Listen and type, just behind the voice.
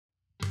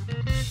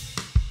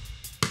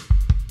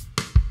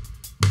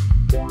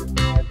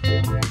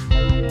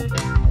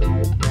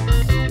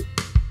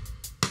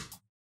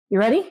You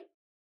ready?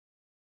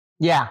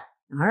 Yeah.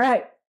 All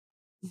right.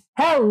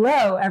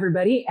 Hello,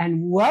 everybody,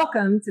 and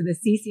welcome to the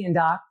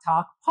CCnDoc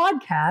Talk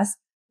podcast,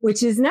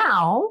 which is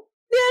now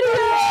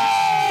video.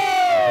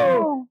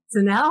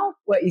 So now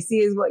what you see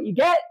is what you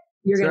get.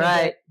 You're going to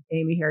get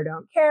Amy Here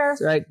Don't Care.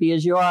 That's right. Be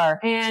as you are.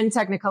 And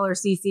Technicolor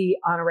CC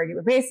on a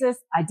regular basis.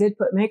 I did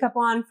put makeup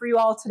on for you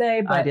all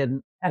today, but I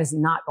didn't. That is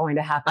not going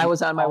to happen. I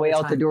was on my way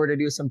out the door to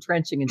do some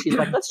trenching, and she's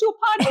like, let's do a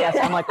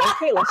podcast. I'm like,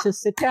 okay, let's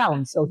just sit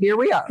down. So here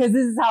we are. Because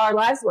this is how our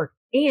lives work.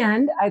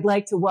 And I'd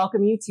like to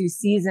welcome you to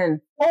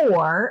season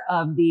 4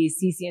 of the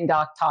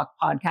CCnDoc Talk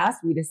podcast.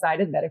 We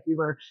decided that if we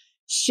were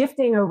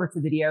shifting over to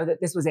video,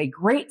 that this was a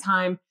great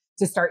time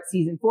to start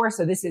season 4.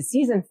 So this is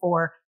season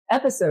 4,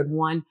 episode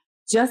 1.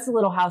 Just a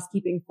little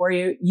housekeeping for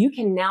you. You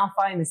can now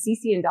find the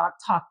CCnDoc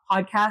Talk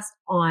podcast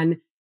on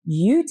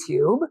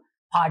YouTube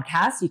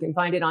podcast. You can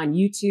find it on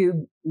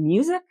YouTube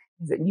Music.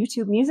 Is it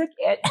YouTube Music?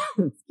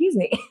 Excuse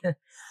me.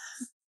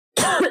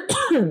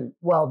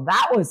 Well,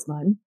 that was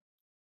fun.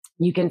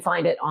 You can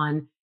find it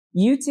on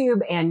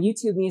YouTube and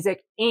YouTube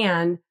Music.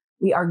 And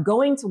we are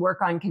going to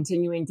work on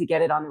continuing to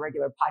get it on the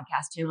regular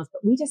podcast channels,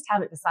 but we just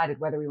haven't decided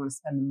whether we want to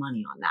spend the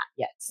money on that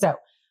yet. So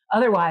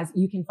otherwise,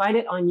 you can find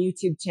it on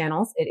YouTube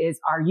channels. It is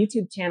our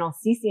YouTube channel,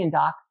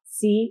 CCnDoc,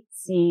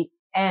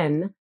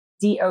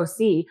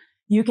 CCnDoc.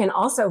 You can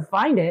also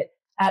find it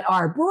at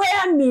our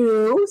brand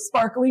new,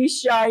 sparkly,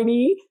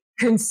 shiny,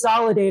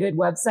 consolidated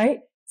website,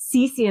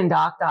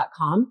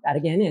 CCnDoc.com. That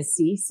again is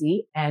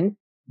CCnDoc.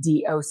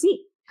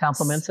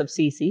 Compliments of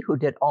CC, who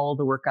did all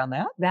the work on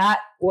that.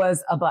 That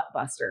was a butt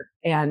buster.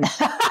 And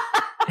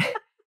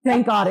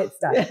thank God it's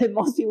done.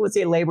 Most people would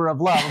say labor of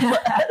love.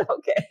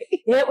 Okay.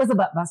 It was a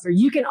butt buster.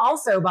 You can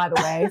also, by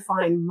the way,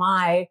 find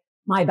my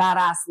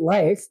badass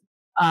life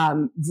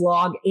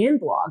vlog and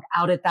blog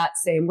out at that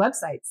same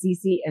website,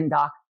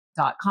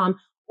 CCnDoc.com,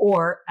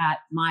 or at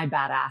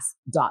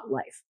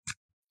mybadass.life.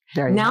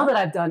 Now that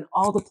I've done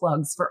all the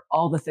plugs for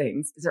all the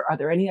things, are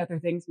there any other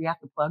things we have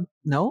to plug?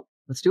 No,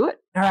 let's do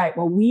it. All right.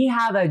 Well, we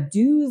have a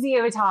doozy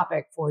of a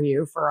topic for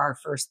you for our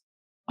first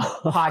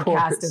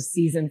podcast of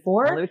season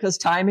 4. Only because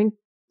timing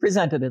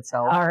presented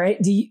itself. All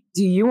right. Do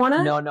you want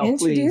to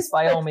introduce please,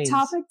 by all the means.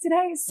 topic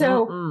today?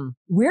 So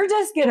we're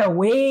just going to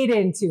wade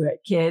into it,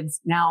 kids.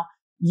 Now,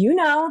 you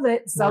know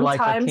that sometimes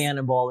we're like a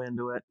cannonball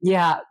into it.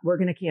 Yeah, we're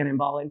going to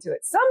cannonball into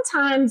it.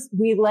 Sometimes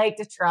we like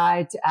to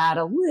try to add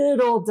a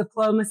little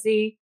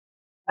diplomacy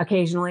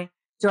occasionally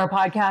to our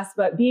podcast,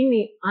 but being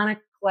the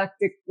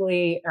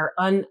unapologetically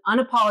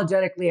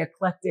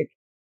eclectic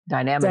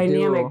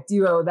dynamic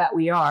duo that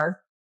we are,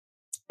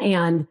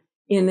 and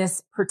in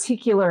this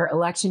particular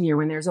election year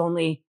when there's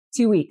only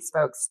 2 weeks,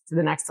 folks, to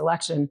the next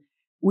election,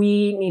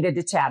 we needed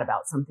to chat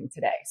about something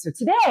today. So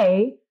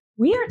today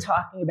we are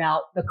talking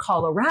about the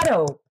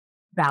Colorado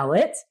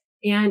ballot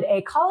and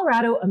a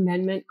Colorado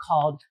amendment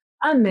called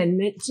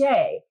Amendment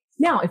J.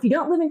 Now, if you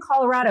don't live in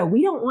Colorado,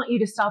 we don't want you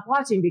to stop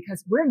watching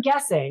because we're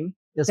guessing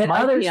this that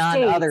might be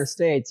on other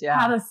states,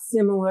 have a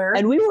similar.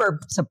 And we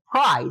were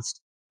surprised.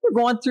 We're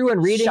going through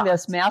and reading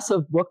this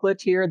massive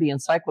booklet here, the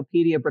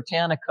Encyclopedia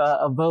Britannica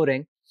of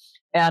voting,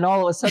 and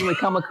all of a sudden we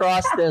come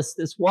across this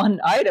one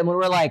item, and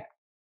we're like,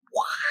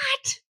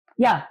 "What?"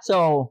 Yeah.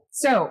 So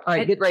all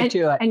right, get right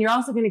to it. And you're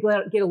also going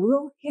to get a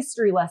little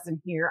history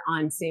lesson here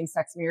on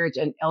same-sex marriage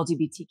and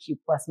LGBTQ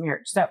plus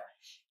marriage. So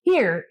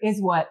here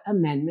is what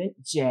Amendment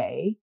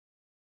J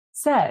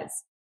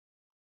says.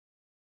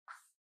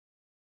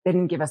 They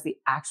didn't give us the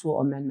actual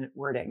amendment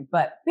wording,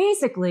 but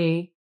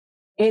basically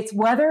it's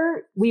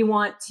whether we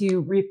want to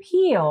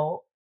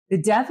repeal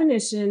the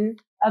definition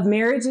of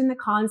marriage in the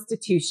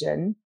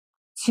Constitution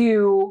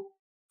to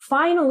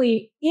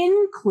finally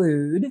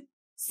include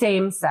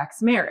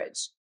same-sex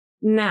marriage.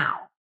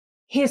 Now,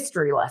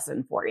 history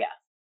lesson for you.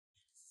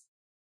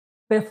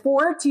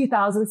 Before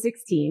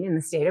 2016 in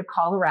the state of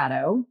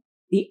Colorado,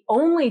 the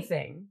only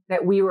thing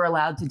that we were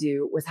allowed to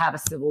do was have a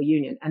civil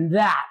union. And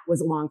that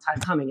was a long time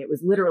coming. It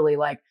was literally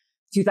like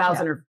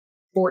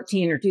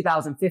 2014 or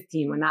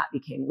 2015 when that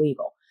became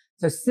legal.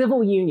 So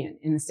civil union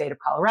in the state of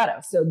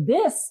Colorado. So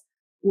this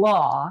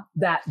law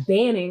that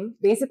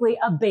basically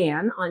a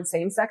ban on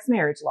same-sex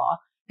marriage law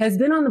has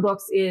been on the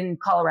books in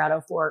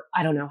Colorado for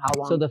I don't know how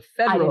long. So the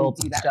federal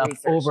stuff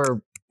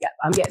over. Yeah,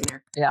 I'm getting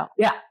there. Yeah.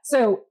 Yeah.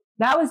 So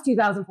that was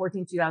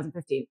 2014,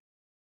 2015.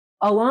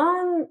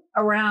 Around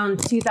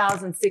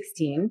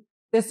 2016,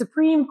 the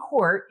Supreme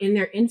Court, in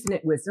their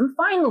infinite wisdom,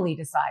 finally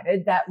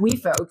decided that we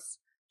folks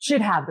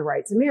should have the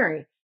right to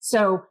marry.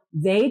 So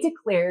they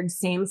declared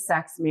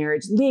same-sex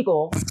marriage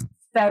legal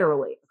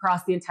federally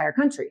across the entire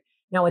country.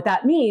 Now, what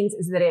that means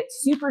is that it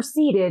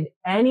superseded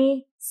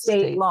any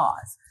state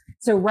laws.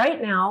 So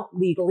right now,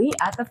 legally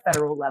at the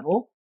federal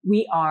level,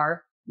 we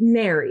are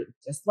married,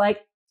 just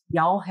like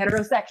y'all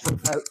heterosexual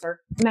folks are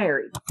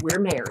married.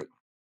 We're married.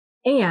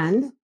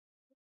 And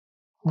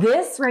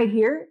this right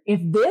here, if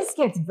this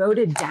gets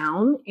voted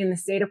down in the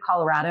state of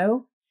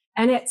Colorado,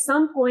 and at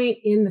some point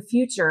in the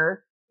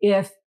future,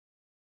 if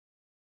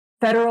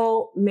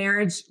federal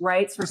marriage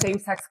rights for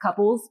same-sex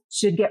couples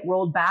should get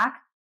rolled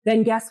back,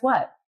 then guess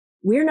what?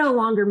 We're no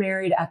longer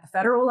married at the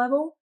federal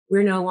level.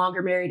 We're no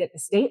longer married at the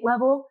state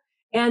level.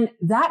 And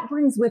that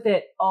brings with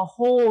it a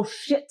whole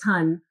shit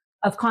ton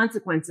of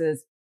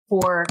consequences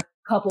for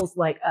couples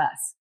like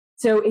us.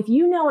 So if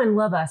you know and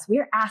love us,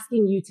 we're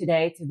asking you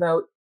today to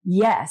vote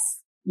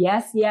yes,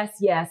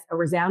 a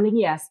resounding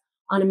yes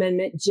on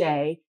Amendment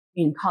J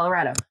in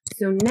Colorado.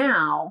 So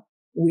now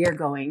we're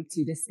going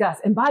to discuss.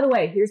 And by the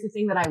way, here's the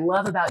thing that I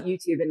love about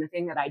YouTube and the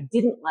thing that I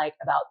didn't like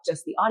about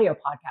just the audio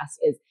podcast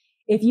is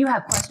if you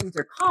have questions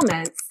or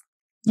comments,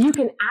 you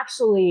can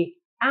actually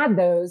add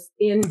those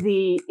in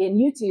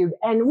YouTube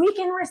and we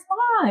can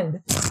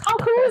respond. How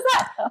cool is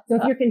that? So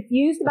if you're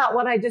confused about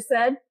what I just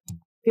said,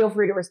 feel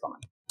free to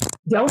respond.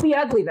 Don't be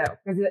ugly though,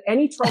 because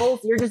any trolls,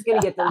 you're just going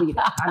to get deleted.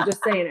 I'm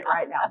just saying it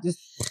right now. Just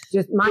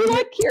mind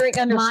like hearing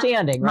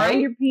understanding, right?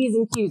 Mind your P's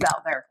and Q's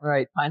out there.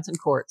 Right. Pines and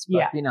courts.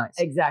 But be nice.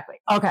 Exactly.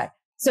 Okay.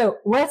 So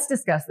let's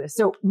discuss this.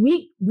 So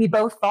we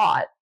both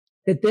thought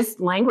that this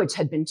language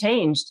had been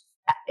changed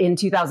in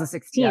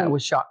 2016. Yeah, I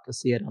was shocked to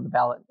see it on the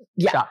ballot.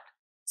 Yeah. Shocked.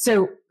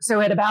 So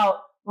at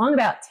about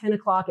 10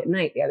 o'clock at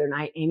night the other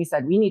night, Amy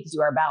said, we need to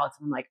do our ballots.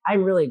 And I'm like,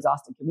 I'm really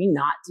exhausted. Can we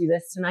not do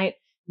this tonight?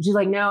 And she's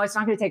like, no, it's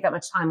not going to take that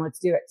much time. Let's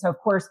do it. So of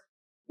course,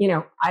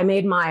 I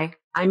made my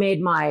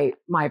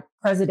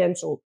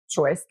presidential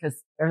choice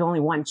because there's only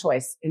one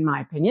choice in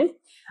my opinion.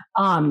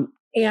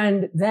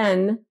 And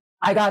then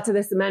I got to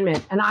this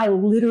amendment and I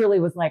literally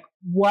was like,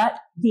 what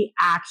the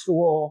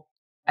actual,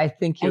 and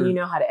you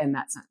know how to end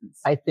that sentence.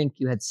 I think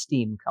you had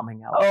steam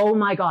coming out. Oh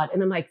my God.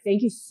 And I'm like,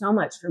 thank you so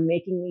much for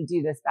making me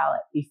do this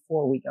ballot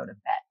before we go to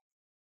bed.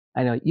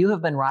 I know you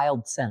have been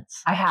riled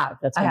since. I have.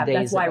 That's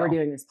why we're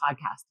doing this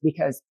podcast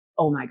because,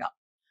 oh my God.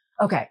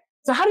 Okay.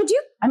 So what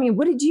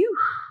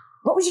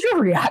was your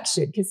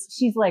reaction? Because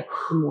she's like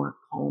more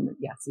calm.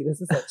 Yeah. See, this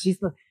is it.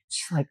 She's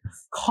like,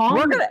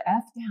 calm the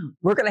F down.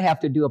 We're going to have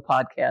to do a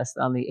podcast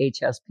on the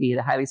HSP,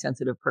 the highly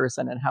sensitive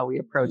person, and how we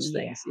approach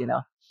things,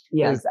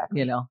 Yeah,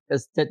 exactly.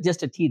 Because just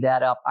to tee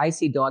that up, I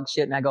see dog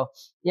shit and I go,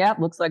 yeah, it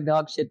looks like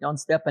dog shit. Don't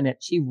step in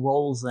it. She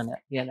rolls in it,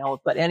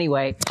 But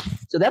anyway,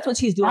 so that's what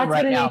she's doing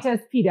right now. That's what an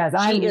HSP does.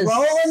 I'm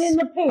rolling in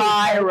the poo.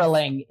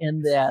 Spiraling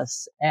in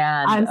this.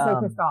 And I'm so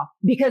pissed off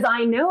because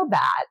I know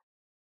that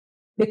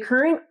the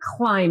current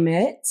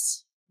climate,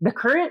 the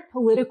current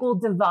political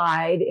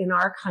divide in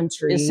our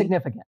country is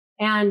significant.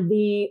 And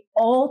the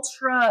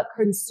ultra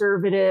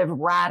conservative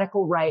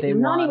radical right. I'm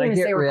not even going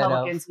to say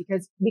Republicans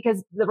because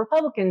the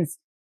Republicans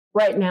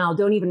right now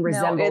don't even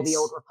resemble the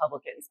old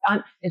Republicans.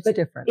 It's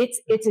different.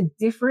 It's a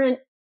different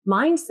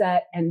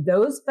mindset. And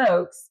those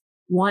folks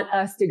want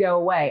us to go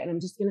away. And I'm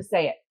just going to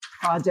say it,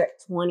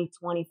 Project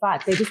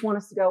 2025. They just want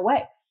us to go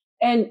away.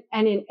 And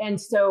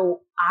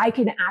so I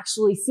can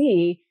actually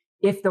see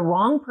if the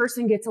wrong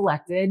person gets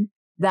elected,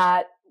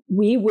 that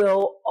we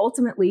will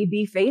ultimately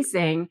be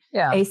facing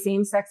a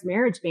same-sex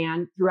marriage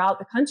ban throughout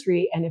the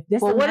country. And if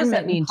this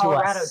amendment in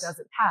Colorado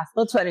doesn't pass.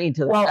 That's what I mean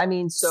to that. Well,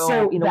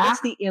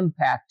 what's the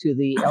impact to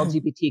the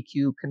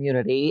LGBTQ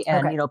community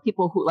and,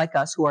 people who like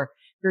us who are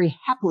very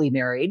happily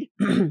married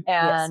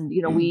and,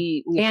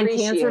 we and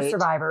appreciate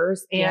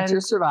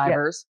cancer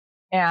survivors.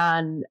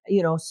 And,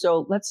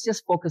 so let's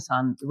just focus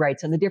on the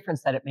rights and the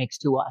difference that it makes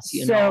to us.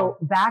 So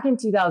back in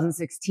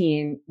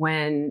 2016,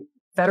 when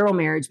federal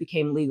marriage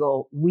became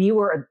legal, we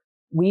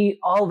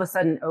all of a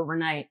sudden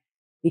overnight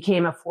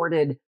became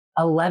afforded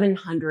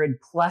 1,100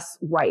 plus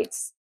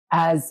rights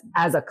as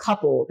a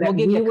couple that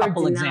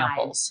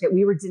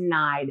we were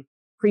denied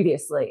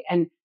previously.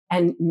 And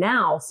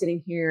now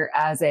sitting here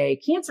as a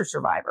cancer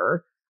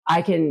survivor,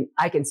 I can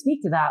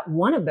speak to that.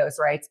 One of those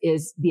rights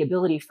is the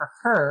ability for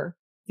her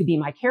to be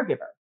my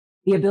caregiver.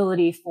 The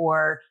ability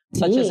for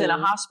such as in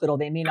a hospital,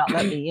 they may not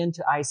let me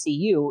into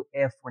ICU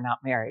if we're not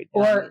married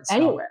or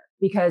anywhere.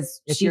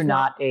 Because if you're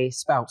not a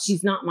spouse,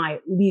 she's not my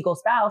legal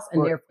spouse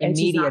and they're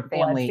immediate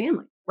family.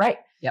 Right.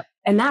 Yep.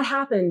 And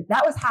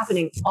that was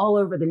happening all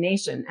over the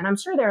nation. And I'm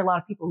sure there are a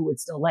lot of people who would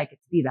still like it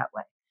to be that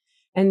way.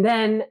 And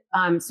then,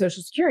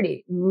 Social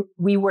Security,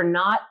 we were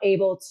not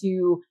able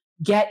to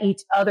get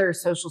each other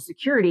Social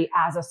Security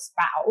as a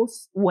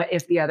spouse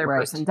if the other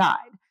person died.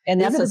 And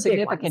that's a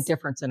significant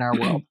difference in our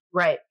world.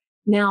 Right.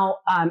 Now,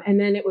 and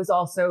then it was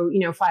also,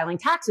 filing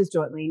taxes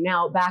jointly.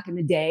 Now, back in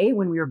the day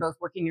when we were both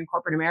working in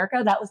corporate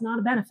America, that was not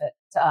a benefit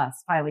to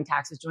us, filing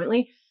taxes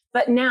jointly.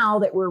 But now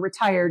that we're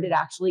retired, it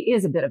actually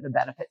is a bit of a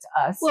benefit to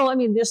us. Well,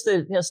 just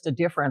the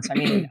difference.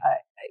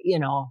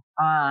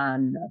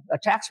 On a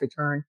tax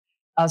return,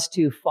 us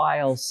to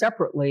file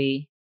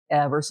separately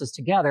versus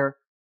together,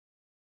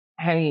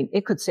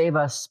 it could save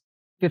us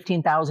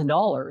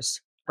 $15,000.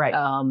 Right.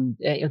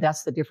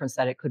 That's the difference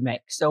that it could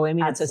make. So,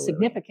 it's a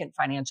significant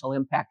financial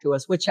impact to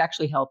us, which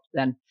actually helped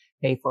then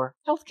pay for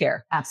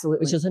healthcare.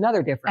 Absolutely. Which is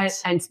another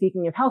difference. And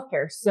speaking of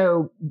healthcare,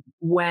 so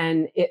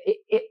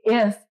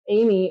if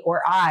Amy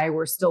or I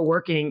were still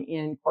working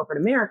in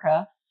corporate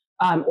America,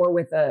 or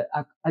with a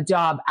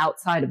job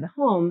outside of the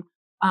home,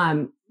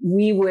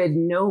 we would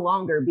no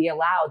longer be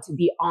allowed to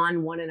be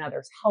on one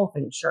another's health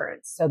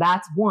insurance. So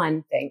that's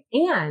one thing.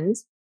 And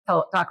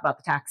talk about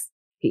the tax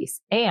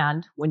piece.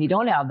 And when you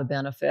don't have the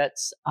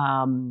benefits,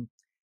 all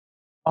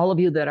of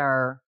you that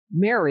are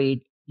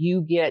married,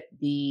 you get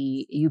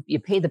you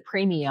pay the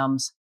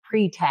premiums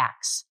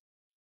pre-tax.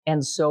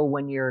 And so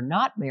when you're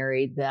not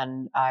married,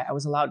 then I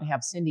was allowed to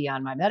have Cindy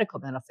on my medical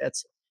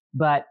benefits,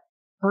 but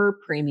her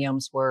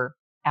premiums were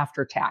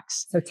after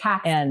tax. So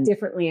tax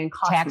differently and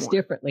cost more. Tax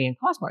differently and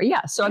cost more.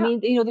 Yeah. So, I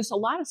mean, there's a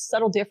lot of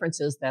subtle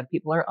differences that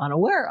people are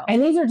unaware of.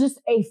 And these are just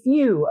a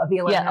few of the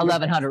 1,100. Yeah,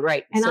 1,100,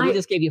 right. And so we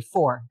just gave you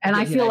 4. And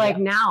I feel like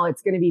now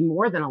it's going to be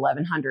more than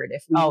 1,100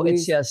 if we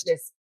lose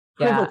this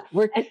privilege.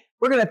 Yeah.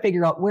 We're going to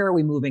figure out where are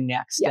we moving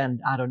next. Yeah. And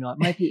I don't know, it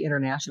might be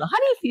international. How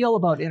do you feel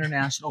about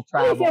international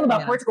travel? How do you feel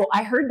about Portugal?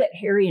 I heard that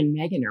Harry and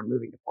Meghan are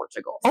moving to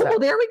Portugal. So. Oh, well,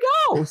 there we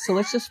go. So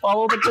let's just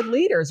follow the good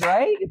leaders,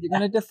 right? If you're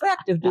going to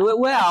defect, do it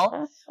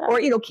well.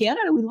 Or,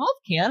 Canada, we love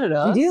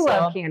Canada. We do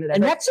love Canada.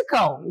 And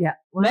Mexico. Yeah.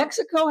 Well,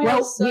 Mexico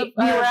has we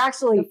were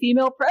actually a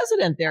female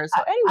president there.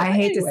 So I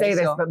hate to say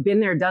this, but been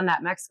there, done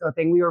that Mexico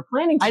thing. We were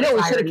planning to I know,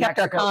 we should have kept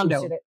our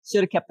condo.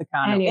 Should have kept the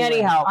condo.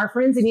 Anyhow, our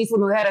friends in Isla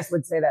Mujeres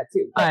would say that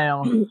too. But, I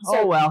know.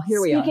 So, well,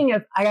 here we are. Speaking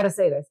of, I got to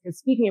say this, because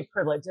speaking of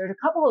privilege, there's a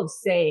couple of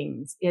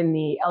sayings in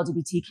the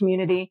LGBT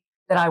community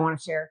that I want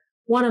to share.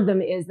 One of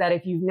them is that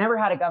if you've never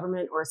had a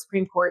government or a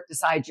Supreme Court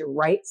decide your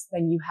rights,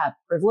 then you have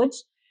privilege.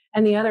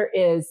 And the other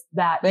is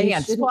that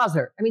just pause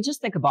there. I mean, just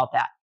think about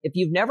that. If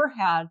you've never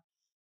had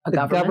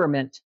the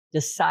government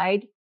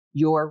decide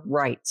your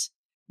rights,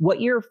 what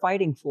you're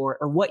fighting for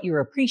or what you're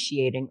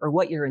appreciating or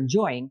what you're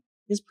enjoying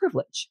is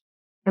privilege.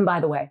 And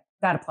by the way,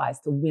 that applies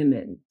to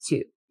women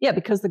too. Yeah,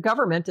 because the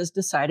government is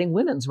deciding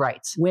women's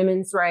rights.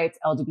 Women's rights,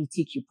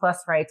 LGBTQ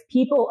plus rights,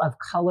 people of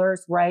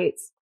color's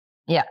rights.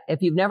 Yeah,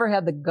 if you've never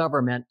had the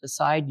government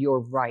decide your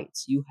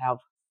rights, you have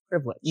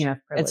privilege. You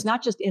have privilege. It's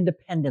not just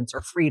independence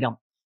or freedom.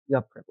 You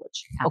have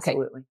privilege.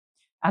 Absolutely. Okay.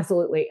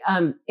 Absolutely.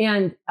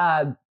 And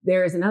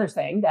there is another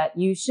saying that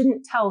you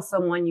shouldn't tell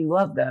someone you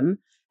love them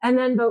and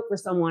then vote for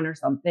someone or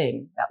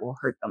something that will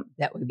hurt them.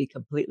 That would be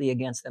completely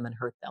against them and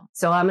hurt them.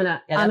 So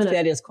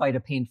that is quite a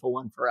painful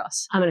one for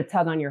us. I'm going to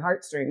tug on your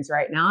heartstrings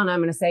right now. And I'm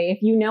going to say,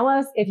 if you know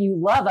us, if you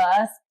love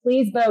us,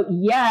 please vote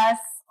yes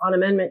on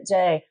Amendment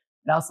J.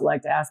 I'd also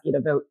like to ask you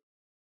to vote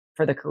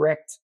for the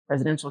correct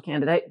presidential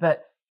candidate,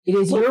 but it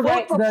is your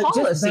right to vote.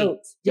 Just vote.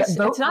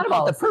 It's not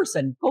about the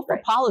person. Go for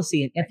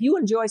policy. And if you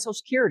enjoy Social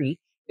Security,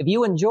 if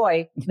you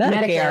enjoy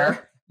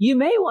Medicare, you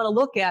may want to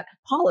look at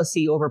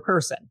policy over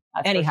person.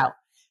 Anyhow.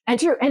 And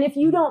true. And if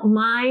you don't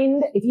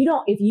mind, if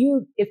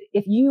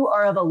you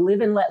are of a live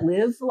and let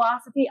live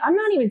philosophy, I'm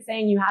not even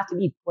saying you have to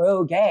be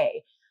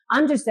pro-gay.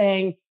 I'm just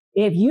saying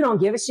if you don't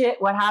give a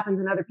shit what happens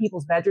in other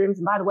people's bedrooms,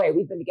 and by the way,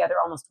 we've been together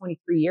almost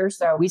 23 years,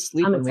 so we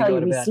sleep. I'm gonna tell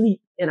you, we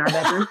sleep in our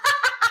bedroom.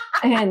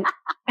 and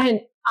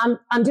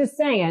I'm just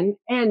saying,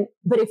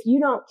 but if you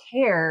don't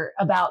care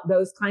about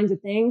those kinds of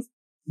things,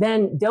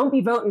 then don't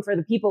be voting for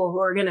the people who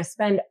are going to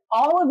spend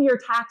all of your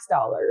tax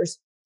dollars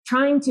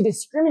trying to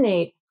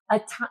discriminate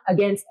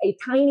against a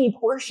tiny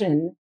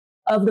portion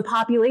of the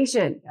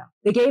population. Yeah.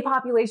 The gay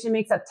population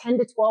makes up 10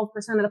 to 12%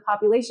 of the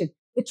population.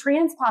 The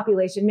trans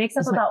population makes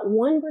up about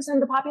 1% of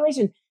the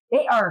population.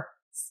 They are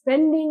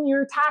spending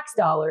your tax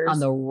dollars on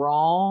the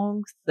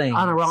wrong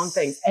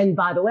things. And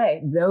by the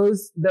way,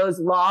 those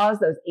laws,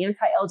 those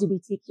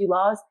anti-LGBTQ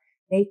laws,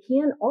 they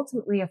can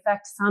ultimately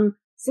affect some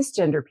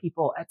cisgender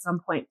people at some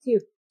point too.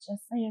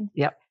 Just saying.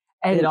 Yep.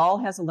 And it all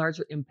has a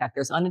larger impact.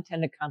 There's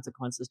unintended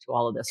consequences to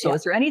all of this. So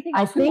is there anything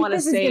else you want to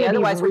say?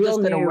 Otherwise, we're just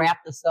going to wrap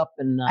this up.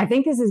 And I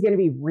think this is going to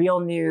be real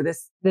new.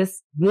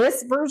 This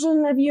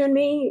version of you and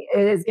me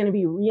is going to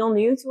be real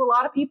new to a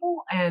lot of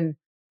people. And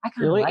I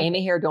kind of like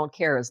Amy Hair Don't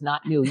Care is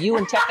not new. You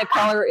in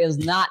Technicolor is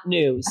not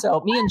new.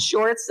 So me in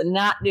shorts and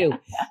not new.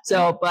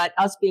 So, but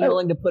us being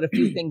willing to put a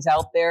few things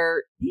out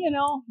there,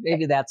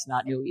 maybe that's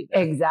not new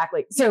either.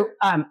 Exactly. So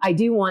I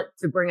do want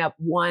to bring up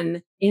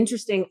one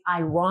interesting,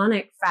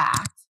 ironic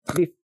fact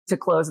to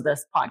close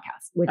this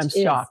podcast, I'm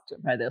shocked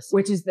by this.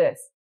 Which is this.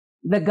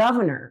 The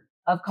governor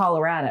of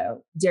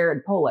Colorado,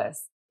 Jared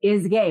Polis,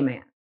 is a gay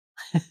man.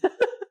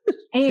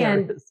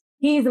 And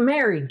he's a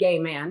married gay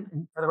man.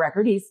 And for the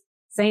record, he's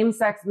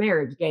same-sex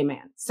marriage gay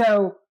man.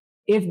 So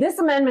if this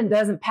amendment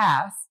doesn't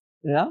pass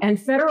and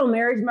federal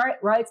marriage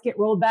rights get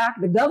rolled back,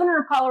 the governor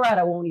of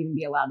Colorado won't even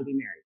be allowed to be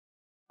married.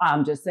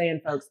 I'm just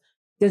saying, folks.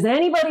 Does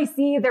anybody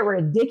see the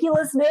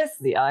ridiculousness?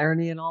 The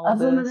irony in all of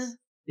this?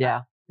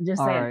 Yeah. I'm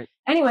just saying. Right.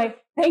 Anyway,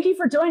 thank you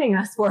for joining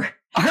us for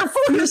our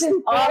first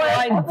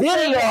online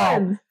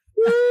video.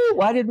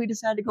 Why did we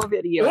decide to go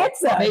video?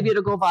 Maybe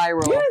it'll go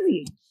viral.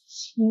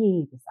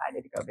 She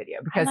decided to go video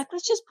because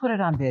let's just put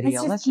it on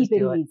video. Let's just keep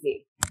it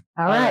easy.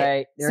 All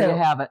right. There you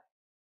have it.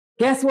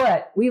 Guess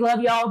what? We love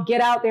y'all. Get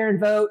out there and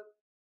vote.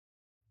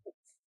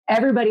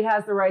 Everybody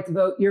has the right to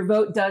vote. Your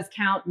vote does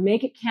count.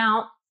 Make it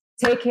count.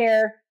 Take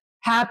care.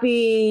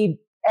 Happy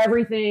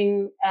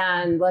everything.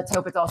 And let's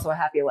hope it's also a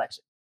happy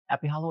election.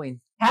 Happy Halloween.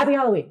 Happy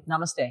Halloween.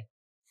 Namaste.